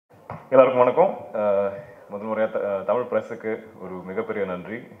எல்லாருக்கும் வணக்கம். முதல் முறையாக தமிழ் ப்ரெஸ்ஸுக்கு ஒரு மிகப்பெரிய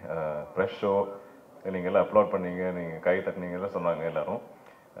நன்றி. ப்ரெஸ் ஷோ நீங்கள் எல்லாம் அப்லோட் பண்ணீங்க, நீங்கள் கை தட்டினீங்கலாம் சொன்னாங்க எல்லோரும்.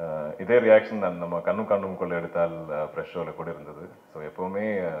 இதே ரியாக்ஷன் நம்ம கண்ணும் கொள்ள எடுத்தால் ப்ரெஸ் ஷோவில் கூட இருந்தது. ஸோ எப்போவுமே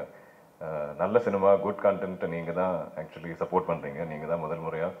நல்ல சினிமா, குட் கண்டென்ட்டை நீங்கள் தான் ஆக்சுவலி சப்போர்ட் பண்ணுறீங்க. நீங்கள் தான் முதல்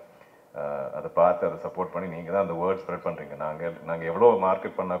முறையாக அதை பார்த்து அதை சப்போர்ட் பண்ணி நீங்கள் தான் அந்த வேர்ட் ஸ்ப்ரெட் பண்ணுறீங்க. நாங்கள் எவ்வளோ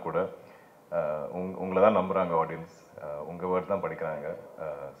மார்க்கெட் பண்ணால் கூட உங்களை தான் நம்புகிறாங்க ஆடியன்ஸ், உங்கள் வேர்ட்ஸ் தான் படிக்கிறாங்க.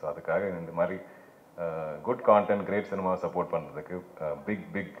 ஸோ அதுக்காக இந்த மாதிரி குட் கான்டென்ட், கிரேட் சினிமாவை சப்போர்ட் பண்ணுறதுக்கு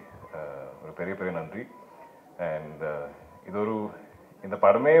பிக் ஒரு பெரிய நன்றி. அண்ட் இது இந்த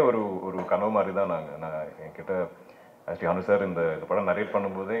படமே ஒரு கனவு மாதிரி தான். நான் என்கிட்ட ஆக்சுவலி ஹனு சார் இந்த படம் நரேட்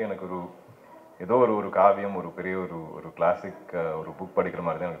பண்ணும்போதே எனக்கு ஏதோ ஒரு காவியம், ஒரு பெரிய ஒரு கிளாசிக் ஒரு புக் படிக்கிற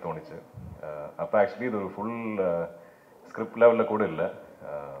மாதிரி தான் எனக்கு தோணுச்சு. அப்போ ஆக்சுவலி இது ஒரு ஃபுல் ஸ்கிரிப்ட் லெவலில் கூட இல்லை,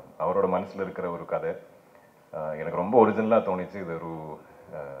 அவரோட மனசில் இருக்கிற ஒரு கதை எனக்கு ரொம்ப ஒரிஜினலாக தோணிச்சு. இது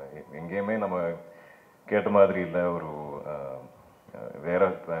எங்கேயுமே நம்ம கேட்ட மாதிரி இல்லை, வேற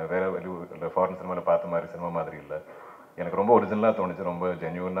இல்லை ஃபாரின் சினிமாவில் பார்த்த மாதிரி சினிமா மாதிரி இல்லை. எனக்கு ரொம்ப ஒரிஜினலாக தோணுச்சு, ரொம்ப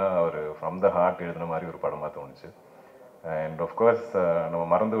ஜென்யூனாக அவர் ஃப்ரம் த ஹார்ட் எழுதின மாதிரி ஒரு படமாக தோணுச்சு. அண்ட் ஆஃப்கோர்ஸ் நம்ம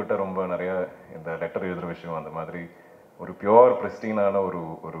மறந்து விட்ட ரொம்ப நிறைய இந்த லெட்டர் எழுதுகிற விஷயம், அந்த மாதிரி ஒரு பியோர் பிரிஸ்டீனான ஒரு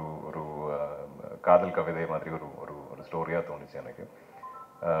காதல் கவிதை மாதிரி ஒரு ஸ்டோரியாக தோணுச்சு எனக்கு.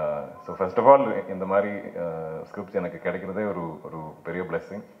 ஸோ ஃபர்ஸ்ட் ஆஃப் ஆல் இந்த மாதிரி ஸ்கிரிப்ட்ஸ் எனக்கு கிடைக்கிறதே ஒரு பெரிய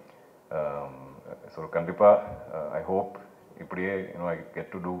பிளெஸ்ஸிங். ஸோ கண்டிப்பாக ஐ ஹோப் இப்படியே I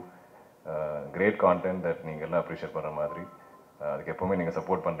get to two great content that நீங்கள் எல்லாம் அப்ரிஷியேட் பண்ணுற மாதிரி. அதுக்கு எப்போவுமே நீங்கள்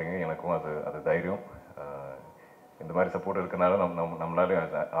சப்போர்ட் பண்ணுறீங்க, எனக்கும் அது தைரியம். இந்த மாதிரி சப்போர்ட் இருக்கனால நம்மளாலே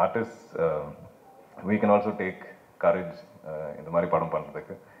artist we can also take courage இந்த மாதிரி படம்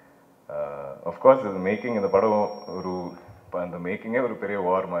பண்ணுறதுக்கு. ஆஃப்கோர்ஸ் இது மேக்கிங், இந்த படம் அந்த மேக்கிங்கே ஒரு பெரிய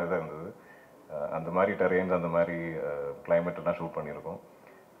வார் மாதிரி தான் இருந்தது. அந்த மாதிரி டெரெயின்ஸ், அந்த மாதிரி கிளைமேட்டெல்லாம் ஷூட் பண்ணியிருக்கோம்.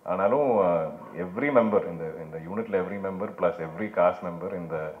 ஆனாலும் எவ்ரி மெம்பர், இந்த யூனிட்டில் every member plus every cost member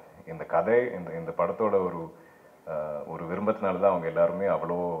இந்த கதை, இந்த படத்தோட ஒரு விரும்பத்தினால தான் அவங்க எல்லாருமே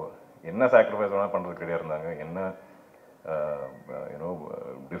அவ்வளோ என்ன சாக்ரிஃபைஸ் வேணால் பண்ணுறதுக்கு ரெடியாக இருந்தாங்க, என்ன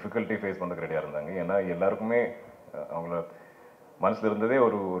டிஃபிகல்ட்டி ஃபேஸ் பண்ணுறதுக்கு ரெடியாக இருந்தாங்க. ஏன்னா எல்லாருக்குமே அவங்கள மனசில் இருந்ததே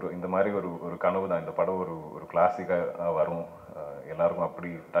இந்த மாதிரி ஒரு கனவு தான். இந்த படம் ஒரு கிளாசிக்காக வரும், எல்லாருக்கும் அப்படி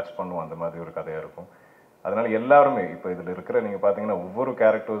டச் பண்ணுவோம், அந்த மாதிரி ஒரு கதையாக இருக்கும். அதனால் எல்லாருமே இப்போ இதில் இருக்கிற நீங்கள் பார்த்தீங்கன்னா ஒவ்வொரு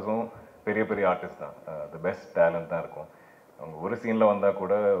கேரக்டர்ஸும் பெரிய ஆர்டிஸ்ட் தான், தி பெஸ்ட் டேலண்ட் தான் இருக்கும். அவங்க ஒரு சீனில் வந்தால்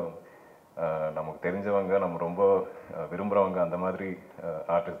கூட நமக்கு தெரிஞ்சவங்க, நம்ம ரொம்ப விரும்புகிறவங்க, அந்த மாதிரி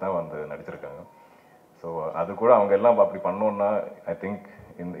ஆர்டிஸ்ட் தான் வந்து நடிச்சிருக்காங்க. ஸோ அது கூட அவங்க எல்லாம் அப்படி பண்ணோன்னா ஐ திங்க்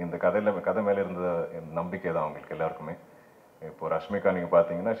இந்த கதை மேலே இருந்த நம்பிக்கை தான் அவங்களுக்கு எல்லாருக்குமே. இப்போ ரஷ்மிகா நீங்கள்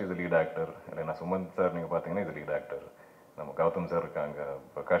பார்த்தீங்கன்னா ஷீ இஸ் லீட் ஆக்டர், இல்லைன்னா சுமந்த் சார் நீங்கள் பார்த்தீங்கன்னா இது லீட் ஆக்டர். நம்ம கௌதம் சார் இருக்காங்க,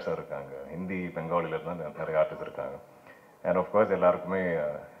 பிரகாஷ் சார் இருக்காங்க, ஹிந்தி பெங்காலியில் இருந்தால் நிறைய ஆர்டிஸ்ட் இருக்காங்க. அண்ட் ஆஃப்கோர்ஸ் எல்லாருக்குமே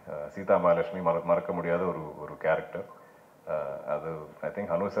சீதா மகாலட்சுமி மறக்க முடியாத ஒரு கேரக்டர். அது ஐ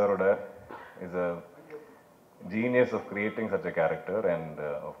திங்க் ஹனு சாரோட is a genius of creating such a character. And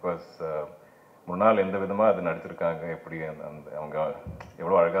of course முன்னாள் எந்த விதமாக அது நடிச்சிருக்காங்க, எப்படி அவங்க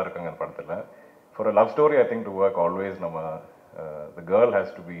எவ்வளோ அழகாக இருக்காங்க அந்த படத்தில். For a love story I think to work always the girl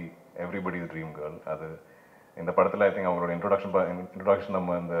has to be everybody's dream girl. அது இந்த படத்தில் ஐ திங்க் அவங்களோட இன்ட்ரொடக்ஷன்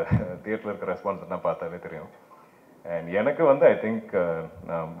நம்ம இந்த தியேட்டரில் இருக்கிற ரெஸ்பான்ஸ்லாம் பார்த்தாலே தெரியும். அண்ட் எனக்கு ஐ திங்க்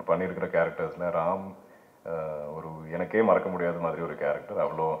நான் பண்ணியிருக்கிற கேரக்டர்ஸில் ராம் எனக்கே மறக்க முடியாத மாதிரி ஒரு கேரக்டர்.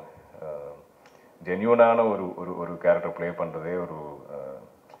 அவ்வளோ ஜென்யூனான ஒரு கேரக்டர் ப்ளே பண்ணுறதே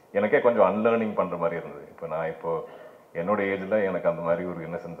எனக்கே கொஞ்சம் அன்லேர்னிங் பண்ணுற மாதிரி இருந்தது. இப்போ என்னோட ஏஜில் எனக்கு அந்த மாதிரி ஒரு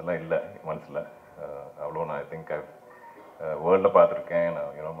இன்னசென்ஸ்லாம் இல்லை மனசில். அவ்வளோ நான் ஐ திங்க் வேர்ல்டில் பார்த்துருக்கேன்.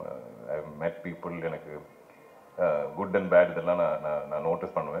 ஐ மெட் பீப்புள், எனக்கு குட் அண்ட் பேட் இதெல்லாம் நான்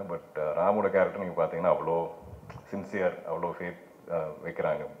நோட்டீஸ் பண்ணுவேன். பட் ராமோட கேரக்டர் நீங்கள் பார்த்தீங்கன்னா அவ்வளோ சின்சியர், அவ்வளோ ஃபேத்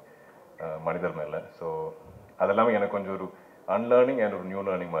வைக்கிறாங்க மனிதர் மேலே. ஸோ அதெல்லாமே எனக்கு கொஞ்சம் ஒரு அன்லேர்னிங் அண்ட் ஒரு நியூ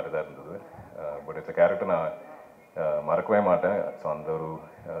லேர்னிங் மாதிரி தான் இருந்தது. பட் இந்த கேரக்டர் நான் மறக்கவே மாட்டேன். ஸோ அந்த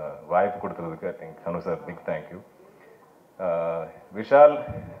வாய்ப்பு கொடுத்ததுக்கு I think ஹனு sir big thank you. Vishal,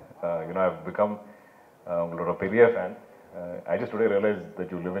 I've become உங்களோட பெரிய fan. I just today realized that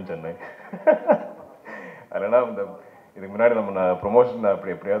you live in Chennai. அதனால் இதுக்கு முன்னாடி நம்ம ப்ரொமோஷன்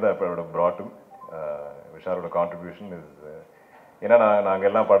எப்படியாவது அப்போட ப்ராட்டும் விஷாலோட கான்ட்ரிபியூஷன் இஸ், ஏன்னா நாங்கள்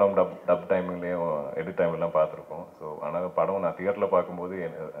எல்லாம் படம் டப் டைமிங்லேயும் எடிட் டைம்லாம் பார்த்துருக்கோம். ஸோ ஆனால் படம் நான் தியேட்டரில் பார்க்கும்போது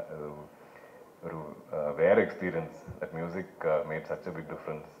ஒரு வேறு experience. That music mat such a big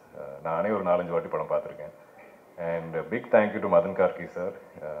difference. நானே ஒரு 4-5 வாட்டி படம் பார்த்துருக்கேன். And big thank you to Madan Gargi sir.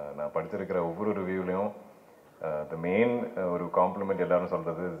 நான் படிச்சிருக்கிற ஒவ்வொரு ரிவ்யூலையும் த மெயின் ஒரு காம்ப்ளிமெண்ட் எல்லாரும்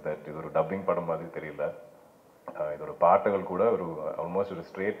சொல்கிறது இஸ் தட் இது ஒரு டப்பிங் படம் மாதிரி தெரியல. இதோட பாட்டுகள் கூட ஆல்மோஸ்ட் ஒரு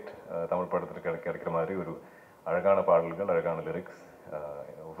ஸ்ட்ரெயிட் தமிழ் படத்தில் கிடைக்கிற மாதிரி ஒரு அழகான பாடல்கள், அழகான லிரிக்ஸ்.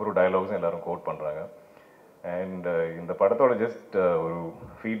 ஒவ்வொரு டயலாக்ஸும் எல்லாரும் கோட் பண்ணுறாங்க. அண்ட் இந்த படத்தோட ஜஸ்ட் ஒரு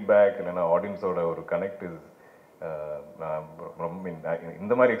ஃபீட்பேக் இல்லைன்னா ஆடியன்ஸோட ஒரு கனெக்ட் இஸ் நான் ரொம்ப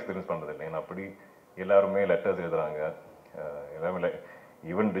இந்த மாதிரி எக்ஸ்பீரியன்ஸ் பண்ணுறது இல்லை. ஏன்னா அப்படி எல்லாருமே லெட்டர்ஸ் எழுதுகிறாங்க, எல்லாமே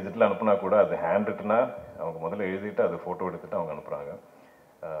ஈவன் டிஜிட்டல் அனுப்புனா கூட அது ஹேண்ட் ரிட்டனாக அவங்க முதல்ல எழுதிட்டு அதை ஃபோட்டோ எடுத்துகிட்டு அவங்க அனுப்புகிறாங்க.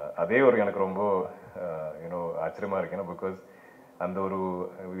 அதே ஒரு எனக்கு ரொம்ப ஆச்சரியமாக இருக்கு. ஏன்னா பிகாஸ் அந்த ஒரு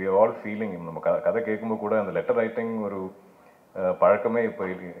வி ஆல் ஃபீலிங் நம்ம கதை கேட்கும்போது கூட அந்த லெட்டர் ரைட்டிங் ஒரு பழக்கமே இப்போ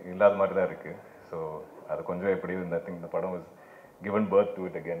இல்லாத மாதிரி தான் இருக்குது. ஸோ அது கொஞ்சம் எப்படி இந்த படம் was given birth to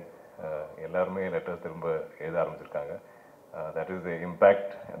it again. எல்லாருமே லெட்டர்ஸ் திரும்ப எழுத ஆரம்பிச்சிருக்காங்க. That is the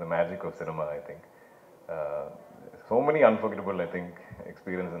impact the magic of cinema. I think so many unforgettable I think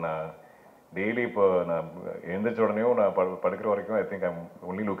experience. நான் டெய்லி இப்போ நான் எழுந்திரிச்ச உடனேயும் நான் படிக்கிற வரைக்கும் I think I'm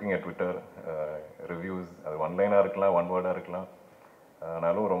only looking at Twitter reviews. அது ஒன் லைனாக இருக்கலாம், ஒன் வேர்டாக இருக்கலாம்,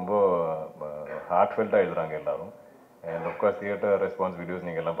 ஆனாலும் ரொம்ப ஹார்ட்ஃபெல்ட்டாக எழுதுகிறாங்க எல்லாரும். And of course theatre response videos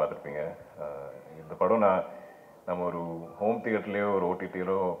நீங்கள் எல்லாம் பார்த்துருப்பீங்க. இந்த படம் நம்ம ஒரு ஹோம் தியேட்டர்லேயோ ஒரு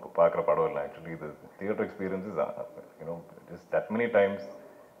ஓடிடியிலோ பார்க்குற படம் இல்லை. ஆக்சுவலி இது theatre experiences just that many times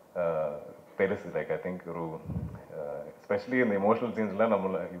பெருசு. லைக் ஐ திங்க் ஒரு எஸ்பெஷலி இந்த எமோஷனல் சீன்ஸ்லாம்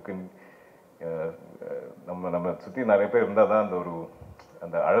நம்மளை யூ கேன் நம்ம சுற்றி நிறைய பேர் இருந்தால் தான்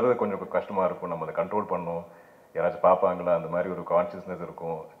அந்த அழுறது கொஞ்சம் கஷ்டமாக இருக்கும். நம்ம அதை கண்ட்ரோல் பண்ணணும், யாராச்சும் பார்ப்பாங்களா அந்த மாதிரி ஒரு கான்ஷியஸ்னஸ்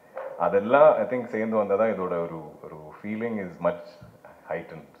இருக்கும். அதெல்லாம் ஐ திங்க் சேர்ந்து வந்தால் தான் இதோட ஒரு feeling is much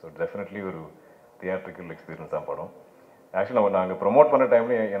heighten. So definitely ஒரு தியேட்ரிக்கல் எக்ஸ்பீரியன்ஸ் தான் படம். ஆக்சுவலாக நாங்கள் ப்ரொமோட் பண்ண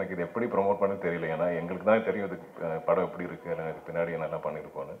டைம்லேயும் எனக்கு இது எப்படி ப்ரொமோட் பண்ண தெரியல. ஏன்னா எங்களுக்கு தான் தெரியும் இது படம் எப்படி இருக்குது, இல்லை இதுக்கு பின்னாடி என்னெல்லாம்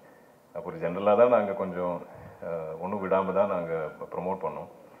பண்ணியிருக்கோன்னு. அப்புறம் ஜென்ரலாக தான் நாங்கள் கொஞ்சம் ஒன்றும் விடாமல் தான் நாங்கள் ப்ரொமோட் பண்ணோம்.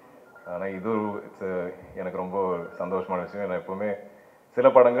 ஆனால் இது எனக்கு ரொம்ப சந்தோஷமான விஷயம். ஏன்னா எப்போவுமே சில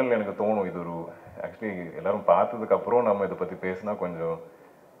படங்கள் எனக்கு தோணும் இது ஆக்சுவலி எல்லோரும் பார்த்ததுக்கப்புறம் நம்ம இதை பற்றி பேசினா கொஞ்சம்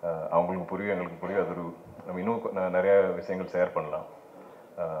அவங்களுக்கு புரியும், எங்களுக்கு புரியும். நம்ம இன்னும் நிறைய விஷயங்கள் ஷேர் பண்ணலாம்.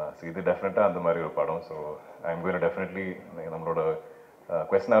 ஸோ இது டெஃபினட்டாக அந்த மாதிரி ஒரு படம். So I am going definitely நம்மளோட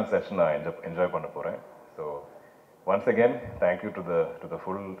கொஸ்டின் ஆன்சர் செஷன் நான் என்ஜாய் பண்ண போகிறேன். So once again thank you to the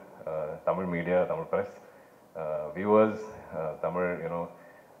full Tamil media, Tamil press, viewers, Tamil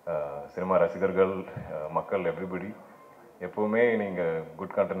cinema ரசிகர்கள், மக்கள், எவ்ரிபடி. எப்போவுமே நீங்கள்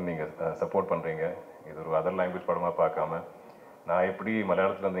குட் கண்டென்ட் நீங்கள் சப்போர்ட் பண்ணுறீங்க. இது ஒரு அதர் லாங்குவேஜ் படமாக பார்க்காம நான் எப்படி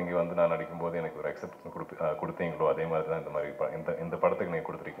மலையாளத்துலேருந்து இங்கே வந்து நான் நடிக்கும்போது எனக்கு ஒரு அக்செப்டன்ஸ் கொடுத்தீங்களோ அதே மாதிரி தான் இந்த மாதிரி இந்த படத்துக்கு நீங்கள்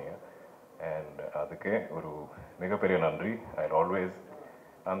கொடுத்துருக்கீங்க. அண்ட் அதுக்கு ஒரு மிகப்பெரிய நன்றி. ஐ ஆல்வேஸ்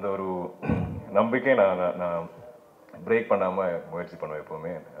அந்த ஒரு நம்பிக்கை நான் பிரேக் பண்ணாமல் முயற்சி பண்ணுவேன்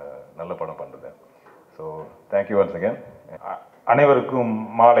எப்போவுமே நல்ல படம் பண்ணுறது. So thank you once again. அனைவருக்கும்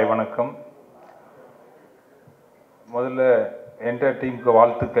மாலை வணக்கம். முதல்ல என்டர் டீமுக்கு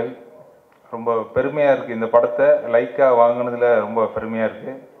வாழ்த்துக்கள். ரொம்ப பெருமையாக இருக்குது. இந்த படத்தை லைக்காக வாங்கினதில் ரொம்ப பெருமையாக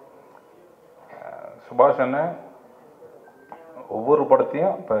இருக்குது. சுபாஷ் அண்ணன் ஒவ்வொரு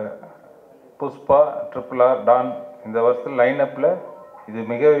படத்தையும் இப்போ புஷ்பா, RRR, டான் இந்த வருஷத்தில் லைனப்பில் இது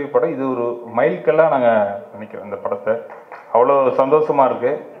மிகப்பெரிய படம். இது ஒரு மைல்கல்லாக நாங்கள் நினைக்கிறோம். இந்த படத்தை அவ்வளோ சந்தோஷமாக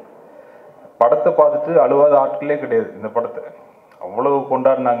இருக்குது. படத்தை பார்த்துட்டு அழுவாத ஆட்களே கிடையாது. இந்த படத்தை அவ்வளோ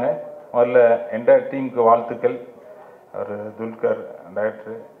கொண்டாடினாங்க. முதல்ல என்டையர் டீமுக்கு வாழ்த்துக்கள். அவர் Dulquer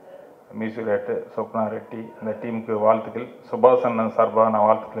director, music director Swapna Reddy, இந்த டீமுக்கு வாழ்த்துக்கள். சுபாஷ் அண்ணன் சார்பாக நான்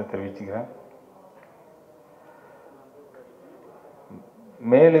வாழ்த்துக்களை தெரிவிச்சுக்கிறேன்.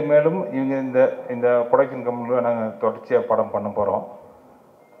 மேலும் மேலும் இவங்க இந்த ப்ரொடக்ஷன் கம்பெனியில் நாங்கள் தொடர்ச்சியாக படம் பண்ண போகிறோம்.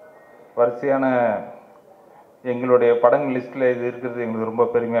 வரிசையான எங்களுடைய படங்கள் லிஸ்ட்டில் இது இருக்கிறது எங்களுக்கு ரொம்ப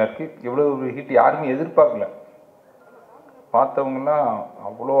பெருமையாக இருக்குது. இவ்வளோ ஒரு ஹிட் யாருமே எதிர்பார்க்கல. பார்த்தவங்கலாம்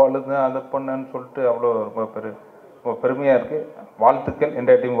அவ்வளோ அழுது அதை பண்ணன்னு சொல்லிட்டு அவ்வளோ ரொம்ப பெருமையாக இருக்குது. வாழ்த்துக்கள்,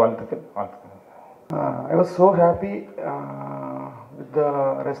 என்டையர் டீம் வாழ்த்துக்கள். I was so happy with the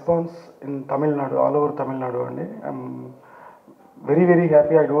response in Tamil Nadu, all over Tamil Nadu. And I'm very, very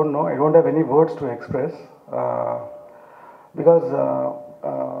happy. I don't have any words to express because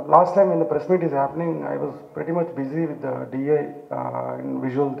last time when the press meet is happening, I was pretty much busy with the DA in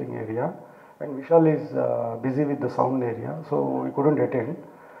visual thing area, and Vishal is busy with the sound area, so we couldn't attend.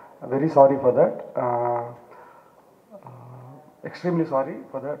 Very sorry for that. Extremely sorry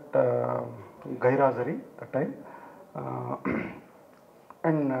for that gairazari that time.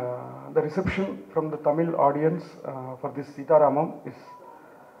 And the reception from the Tamil audience for this Sita Ramam is,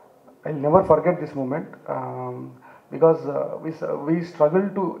 I'll never forget this moment because we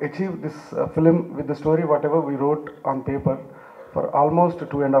struggled to achieve this film with the story whatever we wrote on paper for almost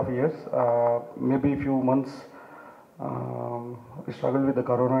 2.5 years. Maybe few months we struggled with the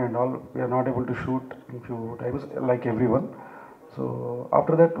corona and all. We are not able to shoot in few times like everyone. So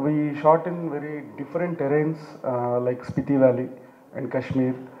after that we shot in very different terrains like Spiti Valley and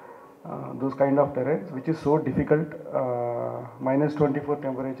Kashmir those kind of terrains, which is so difficult. Minus 24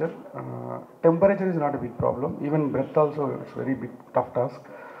 temperature. Temperature is not a big problem. Even breath also, it's very big, tough task.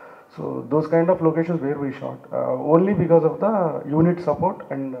 So those kind of locations where we shot, only because of the unit support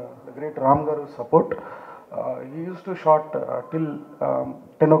and the great Ram Garu's support. He used to shot till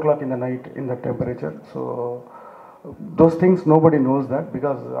 10 o'clock in the night in that temperature. So those things nobody knows that,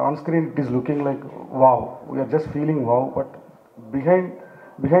 because on screen it is looking like wow. We are just feeling wow, but behind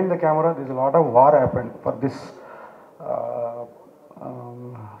the camera there's a lot of war happened for this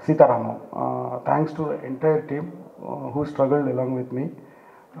Sita Ramam. Thanks to the entire team who struggled along with me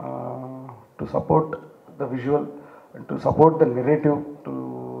to support the visual and to support the narrative,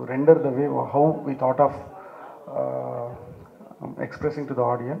 to render the way how we thought of expressing to the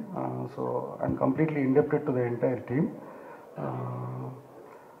audience. So I'm completely indebted to the entire team.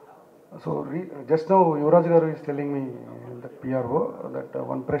 Just now Yuvraj Garu is telling me, the PRO, that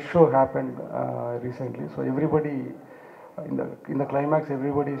one press show happened recently. So everybody in the climax,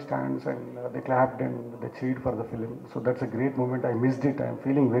 everybody stands and they clapped and they cheered for the film. So that's a great moment. I missed it. I'm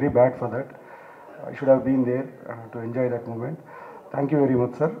feeling very bad for that. I should have been there to enjoy that moment. Thank you very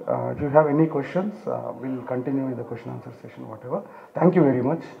much, sir. If you have any questions, we'll continue in the question answer session, whatever. Thank you very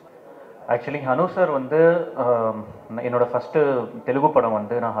much. Actually ஹனு sir வந்து என்னோடய first Telugu படம்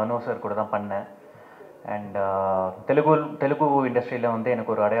வந்து நான் ஹனு sir கூட தான் பண்ணேன். And Telugu இண்டஸ்ட்ரியில் வந்து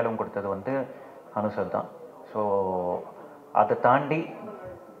எனக்கு ஒரு அடையாளம் கொடுத்தது வந்து ஹனு சார் தான். ஸோ அதை தாண்டி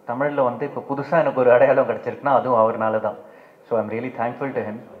தமிழில் வந்து இப்போ புதுசாக எனக்கு ஒரு அடையாளம் கிடச்சிருக்குன்னா அதுவும் அவர்னால தான். So I'm really thankful to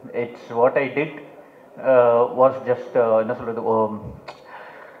him. It's what I did was just என்ன சொல்கிறது,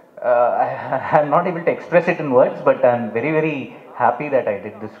 I'm not able to express it in words, but I'm very, very happy that I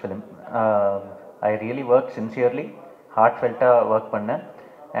did this film. I really worked sincerely, heartfelt work panna,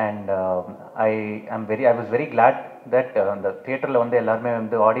 and I was very glad that the theatre la vande ellarume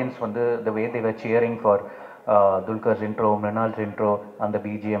vande audience vande the way they were cheering for Dulquer's intro, Mrunal's intro, and the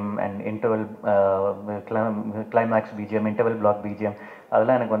BGM and interval climax BGM, interval block BGM,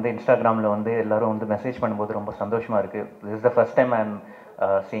 அதெல்லாம் எனக்கு வந்து இன்ஸ்டாகிராமில் வந்து எல்லோரும் வந்து message பண்ணும்போது ரொம்ப சந்தோஷமாக இருக்குது. This is the first time I am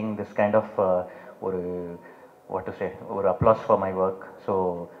seeing this kind of what to say, or applause for my work. So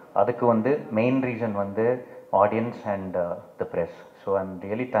adukku vandu main reason vandu audience and the press. So I'm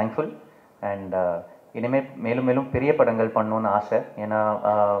really thankful, and inime melum periya padangal pannonu aasa, ena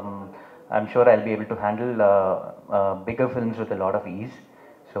I'm sure I'll be able to handle bigger films with a lot of ease.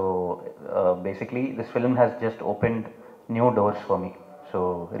 So basically this film has just opened new doors for me. So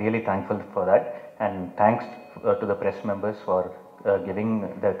really thankful for that, and thanks to the press members for giving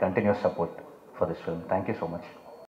the continuous support for this film. Thank you so much.